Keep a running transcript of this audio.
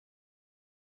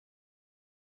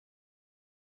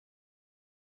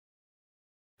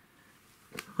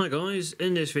Hi guys,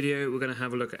 in this video we're going to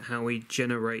have a look at how we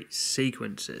generate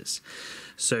sequences.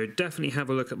 So definitely have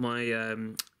a look at my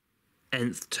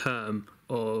nth term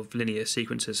of linear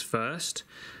sequences first,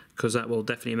 because that will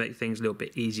definitely make things a little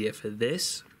bit easier for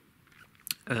this.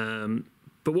 But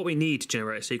what we need to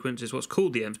generate a sequence is what's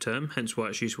called the nth term, hence why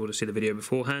it's useful to see the video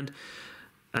beforehand.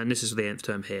 And this is the nth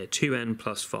term here, 2n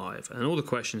plus 5. And all the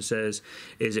question says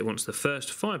is it wants the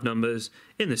first 5 numbers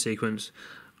in the sequence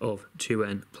of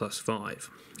 2n plus 5.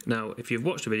 Now, if you've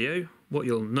watched the video, what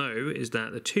you'll know is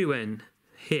that the 2n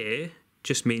here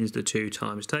just means the 2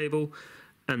 times table,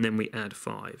 and then we add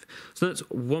 5. So that's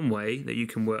one way that you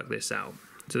can work this out.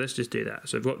 So let's just do that.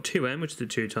 So we've got 2n, which is the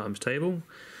 2 times table.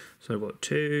 So I've got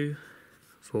 2,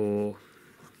 4,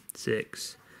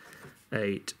 6,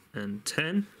 8, and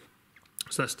 10.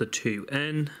 So that's the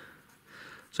 2n.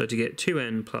 So to get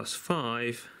 2n plus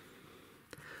 5,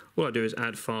 all I do is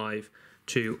add 5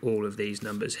 to all of these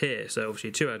numbers here. So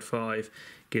obviously 2 add 5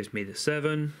 gives me the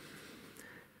 7,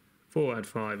 4 add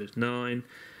 5 is 9,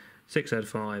 6 add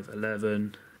 5,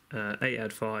 11, 8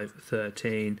 add 5,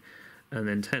 13, and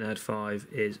then 10 add 5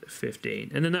 is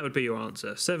 15. And then that would be your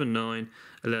answer, 7, 9,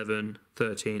 11,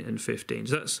 13, and 15.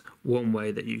 So that's one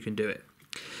way that you can do it.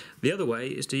 The other way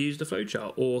is to use the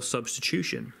flowchart or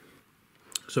substitution.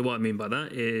 So what I mean by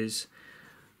that is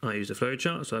I use the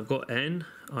flowchart, so I've got n,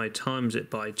 I times it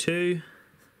by 2,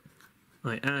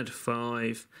 I add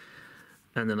 5,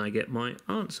 and then I get my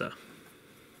answer.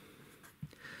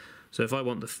 So if I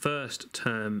want the first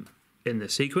term in the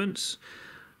sequence,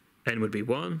 n would be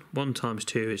 1, 1 times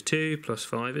 2 is 2, plus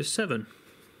 5 is 7.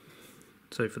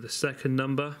 So for the second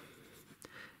number,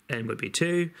 n would be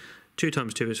 2, 2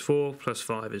 times 2 is 4, plus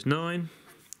 5 is 9.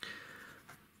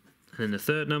 And then the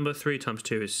third number, 3 times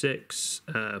 2 is 6,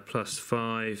 plus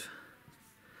 5.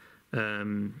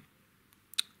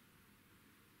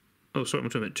 Oh, sorry, I'm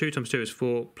talking about 2 times 2 is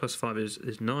 4, plus 5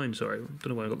 is 9, sorry. I don't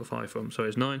know where I got the 5 from. Sorry,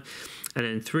 it's 9. And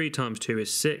then 3 times 2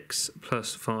 is 6,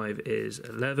 plus 5 is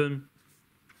 11.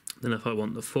 Then if I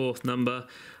want the fourth number,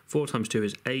 4 times 2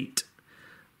 is 8.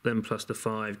 Then plus the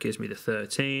 5 gives me the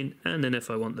 13. And then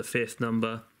if I want the fifth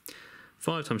number,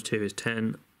 5 times 2 is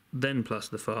 10. Then plus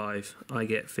the 5, I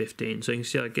get 15. So you can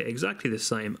see I get exactly the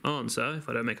same answer, if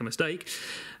I don't make a mistake,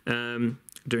 doing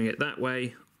it that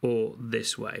way or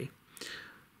this way.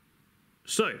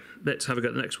 So let's have a go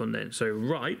at the next one then. So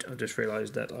right, I've just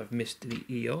realised that I've missed the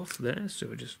E off there, so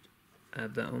we'll just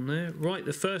add that on there. Right,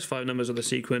 the first 5 numbers of the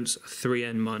sequence,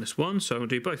 3n minus 1, so I'm going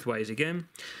to do both ways again.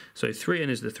 So 3n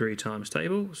is the 3 times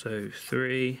table, so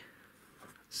 3,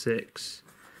 6,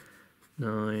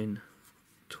 9,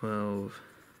 12,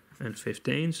 and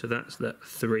 15, so that's the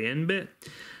 3n bit.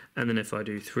 And then if I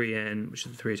do 3n, which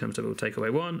is the 3 times table, take away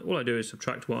 1, all I do is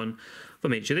subtract 1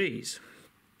 from each of these.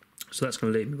 So that's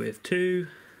going to leave me with 2,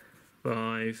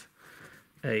 5,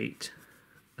 8,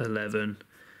 11,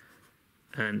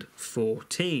 and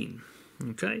 14.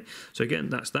 Okay, so again,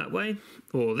 that's that way,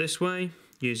 or this way,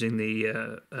 using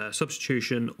the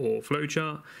substitution or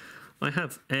flowchart. I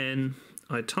have n,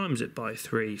 I times it by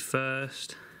 3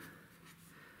 first,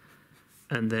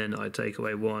 and then I take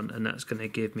away 1, and that's going to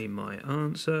give me my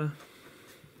answer.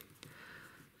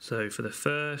 So for the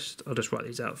first, I'll just write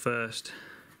these out first.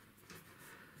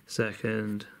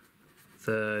 Second,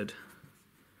 third,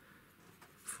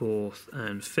 fourth,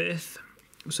 and fifth.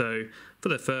 So for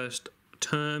the first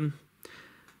term,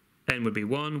 n would be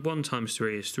 1. 1 times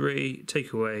 3 is 3.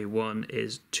 Take away 1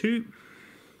 is 2.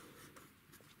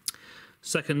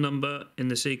 Second number in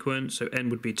the sequence, so n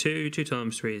would be 2. 2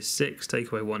 times 3 is 6.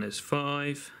 Take away 1 is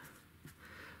 5.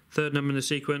 Third number in the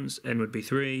sequence, n would be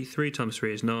 3. 3 times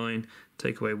 3 is 9.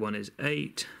 Take away 1 is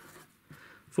 8.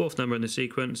 Fourth number in the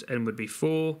sequence, n would be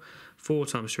 4. 4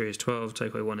 times 3 is 12.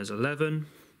 Take away 1 is 11.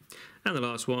 And the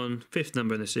last one, fifth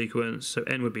number in the sequence, so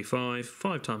n would be 5.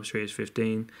 5 times 3 is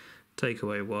 15. Take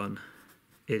away 1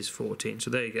 is 14. So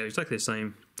there you go, exactly the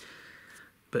same,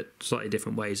 but slightly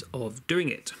different ways of doing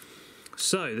it.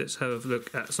 So let's have a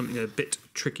look at something a bit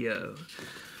trickier.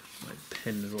 My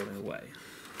pen is rolling away.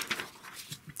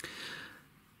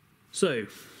 So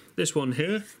this one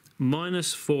here,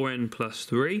 minus 4n plus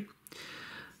 3.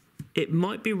 It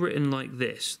might be written like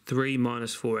this, 3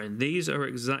 minus 4n. These are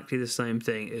exactly the same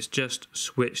thing, it's just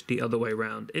switched the other way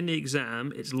around. In the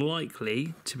exam, it's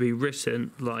likely to be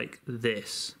written like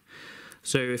this.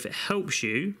 So if it helps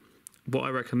you, what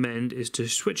I recommend is to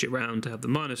switch it around to have the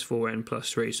minus 4n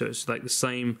plus 3, so it's like the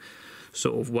same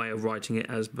sort of way of writing it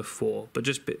as before. But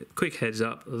just a quick heads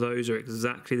up, those are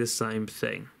exactly the same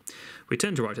thing. We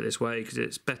tend to write it this way because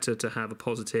it's better to have a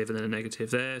positive and then a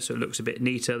negative there, so it looks a bit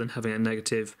neater than having a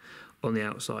negative on the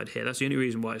outside here. That's the only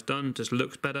reason why it's done, just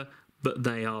looks better, but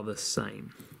they are the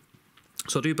same.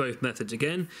 So I'll do both methods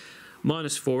again.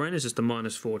 Minus 4n is just the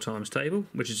minus 4 times table,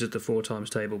 which is just the 4 times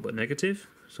table but negative.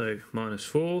 So minus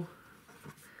 4,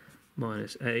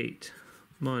 minus 8,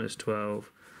 minus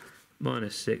 12,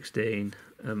 minus 16,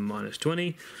 and minus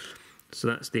 20. So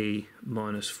that's the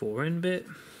minus 4n bit.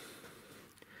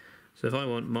 So if I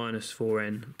want minus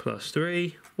 4n plus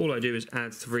 3, all I do is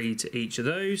add 3 to each of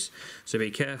those. So be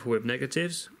careful with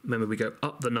negatives. Remember, we go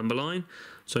up the number line.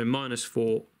 So minus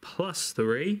 4 plus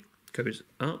 3 goes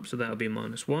up, so that will be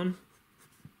minus 1.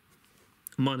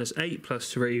 Minus 8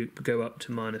 plus 3 would go up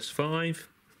to minus 5.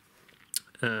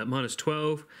 Minus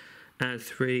 12, add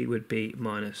 3 would be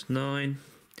minus 9.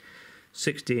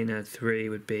 16 add 3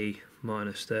 would be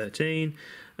minus 13.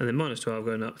 And then minus 12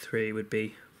 going up 3 would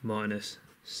be minus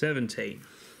 17.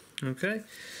 Okay,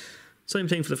 same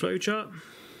thing for the flowchart.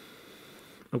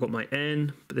 I've got my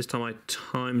n, but this time I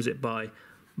times it by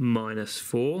minus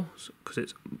 4, because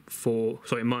it's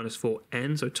minus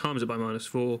 4n, so times it by minus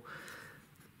 4.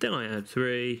 Then I add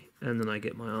 3, and then I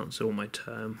get my answer, or my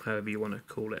term, however you want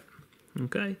to call it.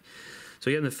 Okay,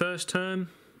 so again, the first term,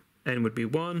 n would be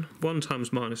 1. 1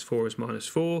 times minus 4 is minus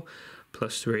 4,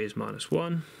 plus 3 is minus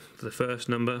 1 for the first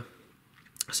number.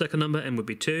 Second number, n would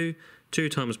be 2. 2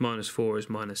 times minus 4 is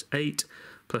minus 8,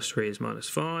 plus 3 is minus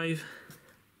 5.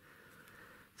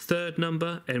 Third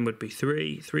number, n would be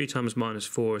 3. 3 times minus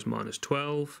 4 is minus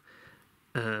 12.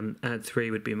 Add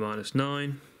 3 would be minus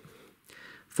 9.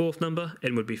 Fourth number,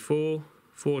 n would be 4.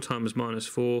 4 times minus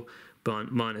 4,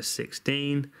 minus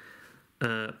 16.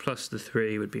 Plus the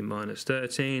 3 would be minus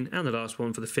 13. And the last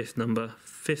one for the fifth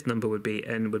number would be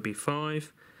n would be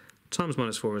 5. Times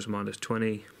minus 4 is minus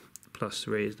 20. Plus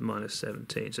 3 is the minus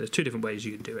 17. So there's two different ways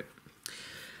you can do it.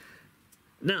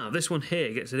 Now, this one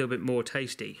here gets a little bit more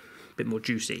tasty, a bit more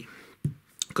juicy,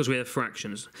 because we have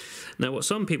fractions. Now, what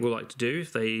some people like to do,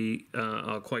 if they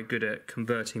are quite good at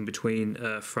converting between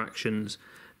fractions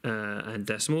and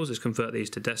decimals, is convert these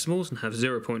to decimals and have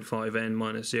 0.5n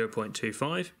minus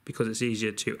 0.25, because it's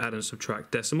easier to add and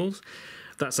subtract decimals.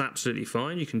 That's absolutely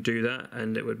fine. You can do that,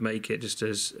 and it would make it just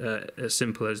as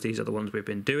simple as these other ones we've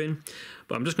been doing.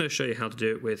 But I'm just going to show you how to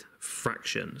do it with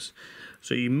fractions.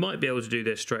 So you might be able to do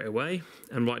this straight away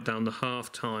and write down the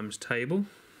half times table,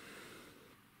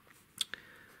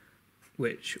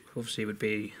 which obviously would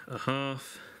be a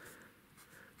half,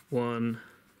 1,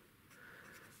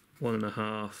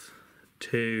 1.5,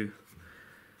 2,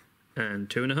 and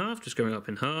 2.5, just going up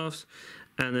in halves.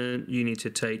 And then you need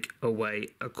to take away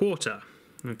a quarter.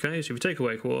 Okay, so if you take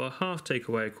away a quarter, half take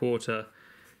away a quarter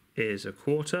is a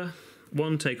quarter.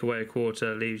 1 take away a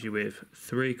quarter leaves you with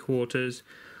 3/4.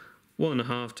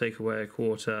 1.5 take away a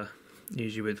quarter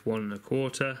leaves you with 1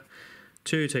 1/4.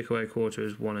 2 take away a quarter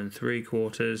is 1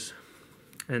 3/4.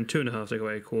 And 2.5 take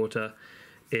away a quarter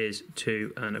is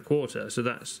 2 1/4. So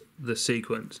that's the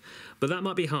sequence. But that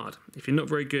might be hard if you're not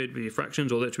very good with your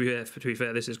fractions, although to be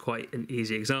fair, this is quite an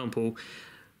easy example.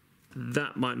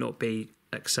 That might not be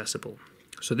accessible.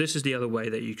 So this is the other way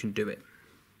that you can do it.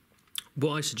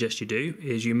 What I suggest you do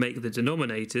is you make the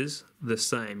denominators the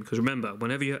same, because remember,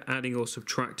 whenever you're adding or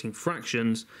subtracting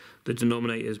fractions, the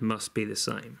denominators must be the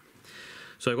same.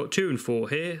 So I've got 2 and 4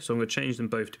 here, so I'm going to change them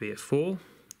both to be a 4.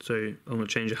 So I'm going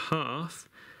to change a half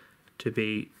to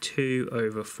be 2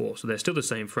 over 4. So they're still the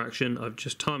same fraction. I've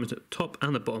just times the top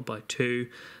and the bottom by 2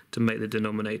 to make the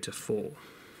denominator 4.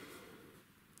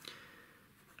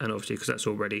 And obviously, because that's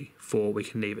already 4, we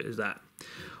can leave it as that.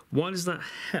 Why does that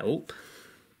help?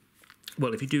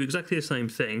 Well, if you do exactly the same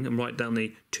thing and write down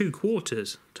the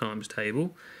 2/4 times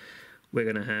table, we're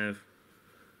going to have,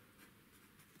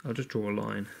 I'll just draw a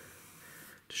line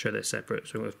to show they're separate.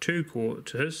 So we'll have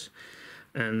 2/4,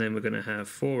 and then we're going to have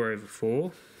 4 over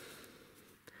 4.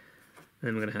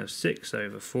 Then we're going to have 6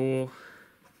 over 4.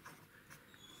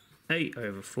 8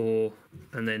 over 4,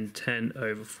 and then 10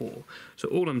 over 4. So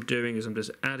all I'm doing is I'm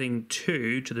just adding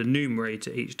 2 to the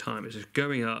numerator each time. It's just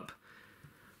going up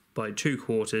by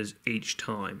 2/4 each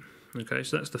time. Okay,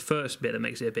 so that's the first bit that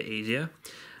makes it a bit easier.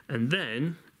 And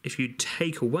then if you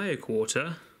take away a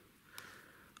quarter,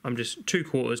 I'm just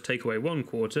 2/4 take away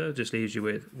 1/4 just leaves you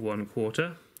with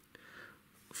 1/4.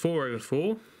 4 over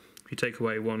 4, if you take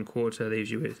away 1/4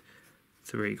 leaves you with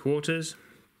 3/4.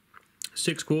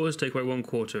 6/4 take away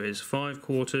 1/4 is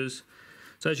 5/4.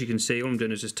 So as you can see, all I'm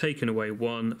doing is just taking away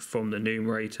 1 from the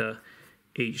numerator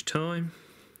each time.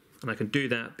 And I can do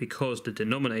that because the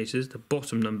denominators, the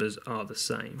bottom numbers, are the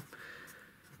same.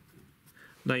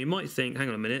 Now you might think, hang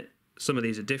on a minute, some of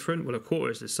these are different. Well, a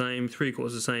quarter is the same, 3/4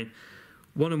 is the same.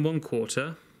 1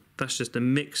 1/4, That's just a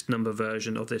mixed number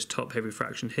version of this top heavy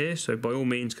fraction here. So by all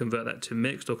means convert that to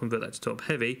mixed or convert that to top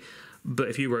heavy. But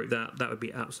if you wrote that, that would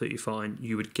be absolutely fine.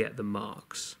 You would get the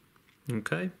marks.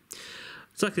 Okay.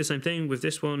 Exactly the same thing with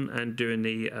this one and doing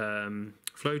the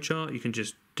flow chart. You can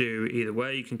just do either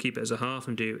way. You can keep it as a half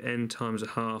and do n times a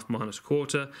half minus a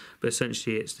quarter. But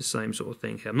essentially it's the same sort of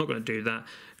thing here. I'm not going to do that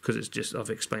because it's just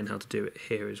I've explained how to do it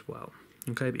here as well.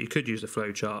 Okay, but you could use the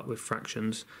flow chart with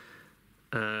fractions.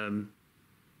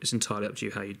 It's entirely up to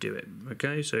you how you do it.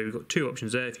 Okay, so we've got two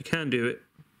options there. If you can do it,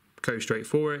 go straight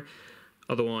for it.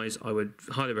 Otherwise, I would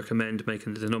highly recommend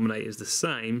making the denominators the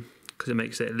same because it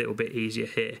makes it a little bit easier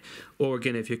here. Or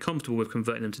again, if you're comfortable with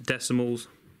converting them to decimals,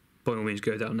 by all means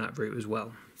go down that route as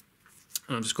well.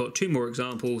 And I've just got two more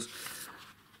examples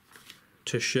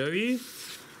to show you,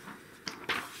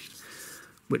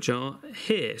 which are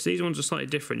here. So these ones are slightly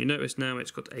different. You notice now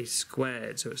it's got a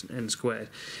squared, so it's an n squared.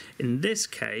 In this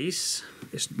case,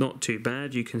 it's not too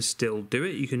bad. You can still do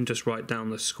it. You can just write down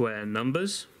the square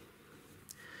numbers.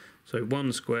 So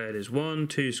 1 squared is 1,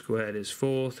 2 squared is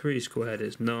 4, 3 squared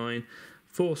is 9,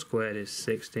 4 squared is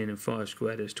 16, and 5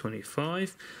 squared is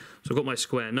 25. So I've got my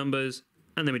square numbers,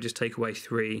 and then we just take away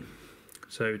 3.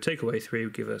 So take away 3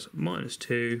 would give us minus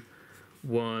 2,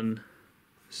 1,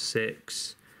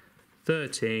 6,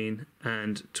 13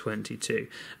 and 22,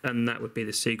 and that would be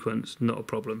the sequence, not a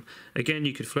problem. Again,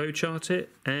 you could flowchart it,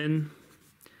 and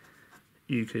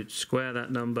you could square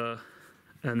that number,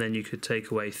 and then you could take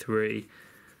away 3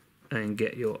 and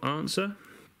get your answer.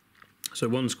 So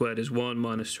 1 squared is 1,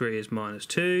 minus 3 is minus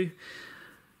 2,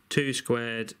 2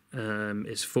 squared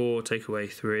is 4, take away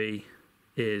 3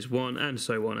 is 1, and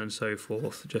so on and so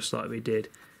forth, just like we did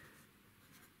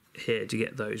here to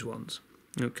get those ones.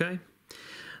 Okay.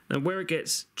 Now where it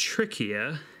gets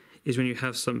trickier is when you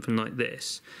have something like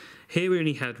this. Here we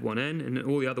only had 1n, and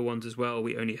all the other ones as well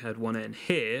we only had 1n.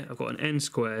 Here I've got an n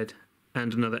squared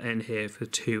and another n here for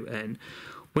 2n.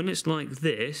 When it's like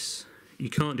this, you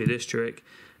can't do this trick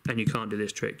and you can't do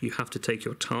this trick. You have to take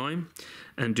your time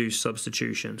and do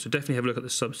substitution. So definitely have a look at the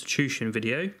substitution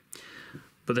video,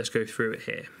 but let's go through it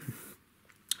here.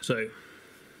 So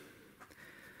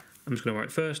I'm just going to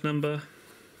write first number,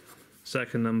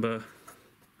 second number,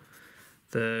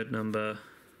 third number,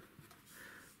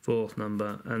 fourth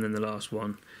number, and then the last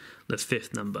one, the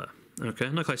fifth number. Okay,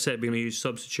 and like I said, we're going to use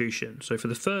substitution. So for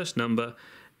the first number,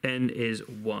 n is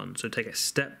 1. So take it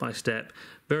step by step,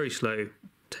 very slow,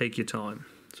 take your time.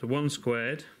 So 1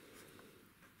 squared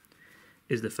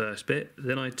is the first bit.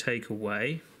 Then I take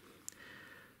away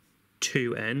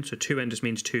 2n. So 2n just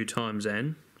means 2 times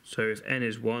n. So if n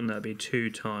is 1, that would be 2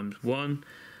 times 1,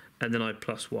 and then I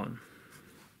plus 1.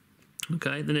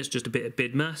 Okay, then it's just a bit of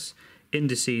BIDMAS.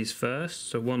 Indices first,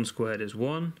 so 1 squared is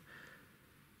 1.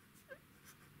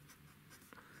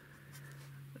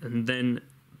 And then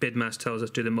BIDMAS tells us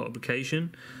do the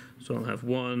multiplication. So I'll have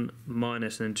 1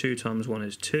 minus, and then 2 times 1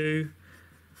 is 2,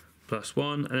 plus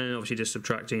 1, and then obviously just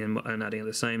subtracting and adding are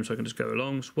the same, so I can just go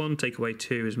along. So 1 take away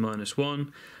 2 is minus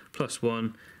 1, plus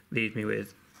 1 leaves me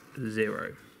with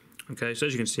 0. Okay, so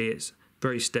as you can see, it's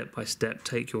very step by step,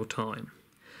 take your time.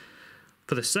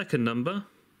 For the second number,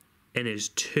 n is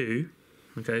 2.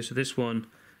 Okay, so this one,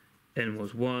 n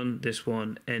was 1, this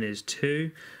one, n is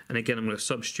 2, and again I'm going to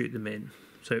substitute them in.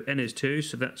 So n is 2,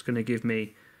 so that's going to give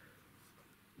me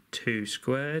 2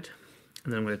 squared,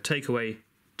 and then I'm going to take away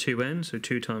 2n, so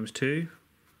 2 times 2,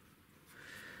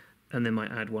 and then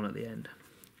might add 1 at the end.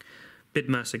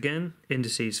 BIDMAS again,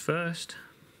 indices first,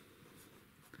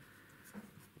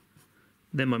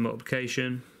 then my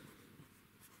multiplication,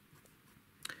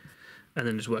 and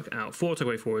then just work it out. 4 take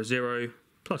away 4 is 0,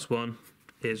 plus 1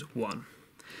 is 1,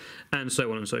 and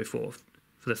so on and so forth.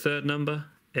 For the third number,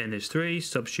 n is 3,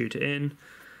 substitute it in.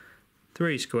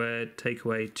 3 squared, take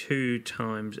away 2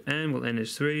 times n, well n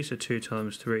is 3, so 2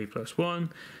 times 3 plus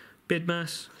 1.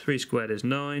 BIDMAS, 3 squared is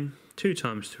 9, 2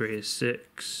 times 3 is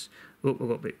 6.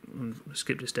 Oh,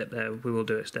 skipped a step there, we will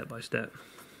do it step by step.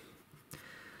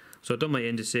 So I've done my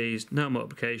indices, now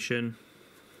multiplication.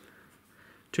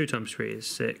 2 times 3 is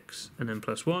 6, and then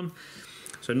plus 1.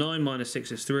 So 9 minus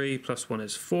 6 is 3, plus 1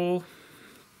 is 4.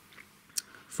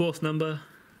 Fourth number,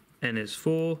 n is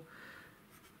 4.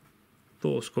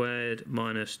 4 squared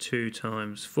minus 2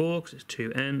 times 4, because it's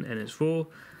 2n, n is 4,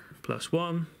 plus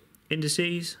 1.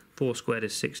 Indices, 4 squared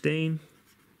is 16.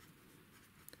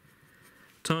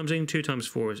 Timesing, 2 times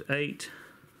 4 is 8.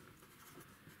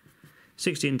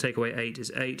 16 take away 8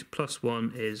 is 8, plus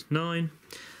 1 is 9.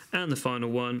 And the final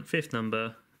one, fifth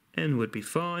number, n would be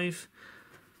 5.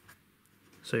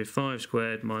 So 5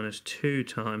 squared minus 2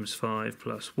 times 5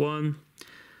 plus 1.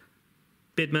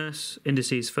 BIDMAS,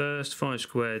 indices first, 5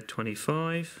 squared,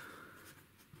 25.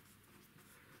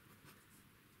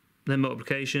 then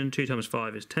multiplication, 2 times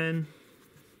 5 is 10.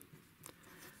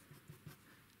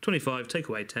 25, take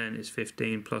away 10 is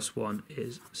 15, plus 1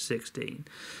 is 16.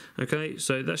 Okay,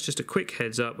 so that's just a quick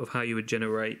heads up of how you would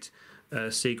generate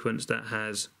a sequence that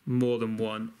has more than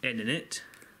one n in it.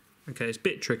 Okay, it's a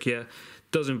bit trickier,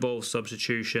 does involve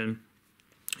substitution.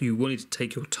 You will need to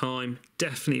take your time,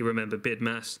 definitely remember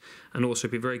BIDMAS, and also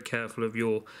be very careful of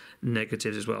your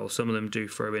negatives as well. Some of them do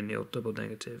throw in the odd double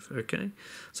negative, okay?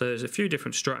 So there's a few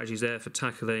different strategies there for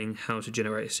tackling how to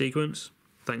generate a sequence.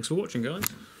 Thanks for watching, guys.